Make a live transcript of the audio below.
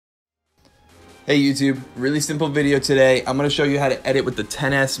Hey YouTube, really simple video today. I'm going to show you how to edit with the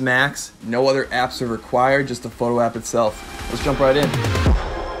XS Max. No other apps are required, just the photo app itself. Let's jump right in.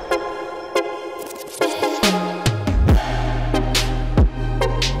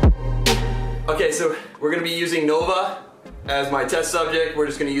 Okay, so we're going to be using Nova as my test subject. We're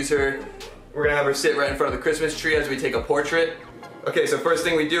just going to use her. We're going to have her sit right in front of the Christmas tree as we take a portrait. Okay, so first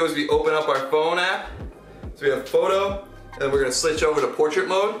thing we do is we open up our phone app. So we have photo, and then we're going to switch over to portrait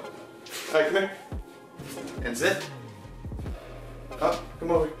mode. Alright, come here. And sit. Oh,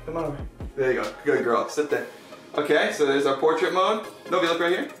 come on over. There you go. Good girl. Sit there. Okay, so there's our portrait mode. Novi, look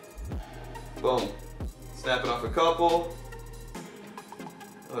right here. Boom. Snapping off a couple.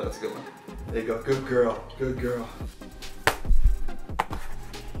 Oh, that's a good one. There you go. Good girl. Good girl.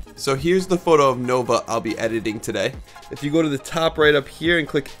 So here's the photo of Nova I'll be editing today. If you go to the top right up here and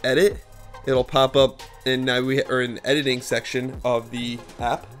click edit, it'll pop up and now we are in the editing section of the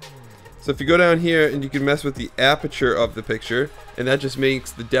app. So if you go down here and you can mess with the aperture of the picture, and that just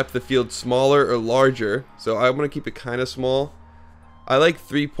makes the depth of field smaller or larger. So I'm gonna keep it kind of small. I like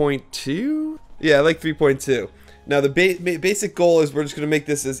 3.2. Yeah, I like 3.2. Now the basic goal is we're just gonna make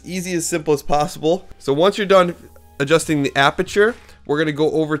this as easy as simple as possible. So once you're done adjusting the aperture, we're gonna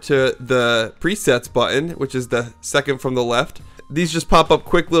go over to the presets button, which is the second from the left. These just pop up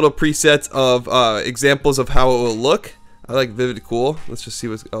quick little presets of examples of how it will look. I like Vivid Cool. Let's just see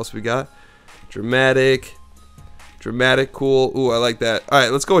what else we got. Dramatic Cool. Ooh, I like that. All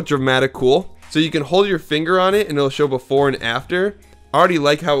right, let's go with Dramatic Cool. So you can hold your finger on it and it'll show before and after. I already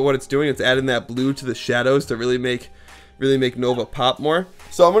like what it's doing. It's adding that blue to the shadows to really make Nova pop more.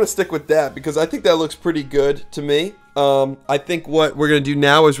 So I'm gonna stick with that because I think that looks pretty good to me. I think what we're gonna do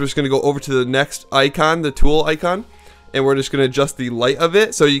now is we're just gonna go over to the next icon, the tool icon, and we're just going to adjust the light of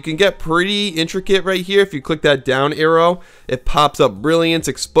it. So you can get pretty intricate right here. If you click that down arrow, it pops up brilliance,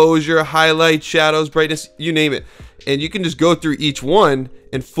 exposure, highlight, shadows, brightness, you name it. And you can just go through each one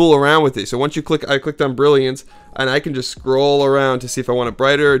and fool around with it. So once you click, I clicked on brilliance, and I can just scroll around to see if I want it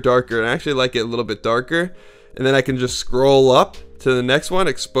brighter or darker. And I actually like it a little bit darker. And then I can just scroll up to the next one,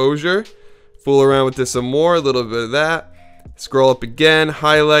 exposure, fool around with this some more, a little bit of that. Scroll up again,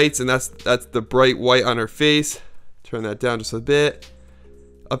 highlights, and that's the bright white on her face. Turn that down just a bit.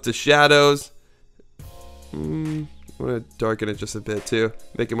 Up to shadows. I want to darken it just a bit too.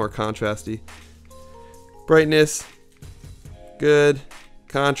 Make it more contrasty. Brightness. Good.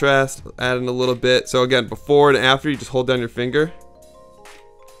 Contrast. Add in a little bit. So again, before and after, you just hold down your finger.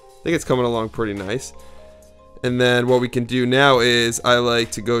 I think it's coming along pretty nice. And then what we can do now is I like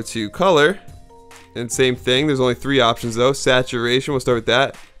to go to color. And same thing. There's only 3 options though. Saturation. We'll start with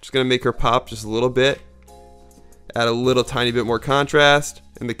that. Just going to make her pop just a little bit. Add a little tiny bit more contrast.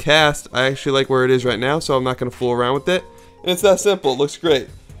 And the cast, I actually like where it is right now, so I'm not going to fool around with it. And it's that simple. It looks great.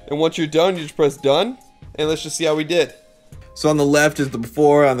 And once you're done, you just press done. And let's just see how we did. So on the left is the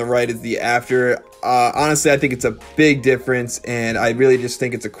before, on the right is the after. Honestly, I think it's a big difference, and I really just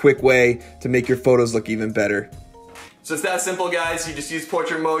think it's a quick way to make your photos look even better. So it's that simple, guys. You just use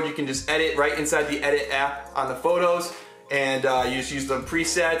portrait mode. You can just edit right inside the edit app on the photos, and you just use the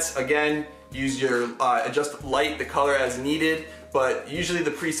presets. Again, use your adjust light, the color as needed, but usually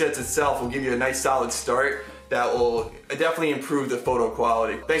the presets itself will give you a nice solid start that will definitely improve the photo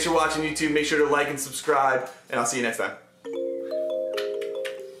quality. Thanks for watching YouTube. Make sure to like and subscribe, and I'll see you next time.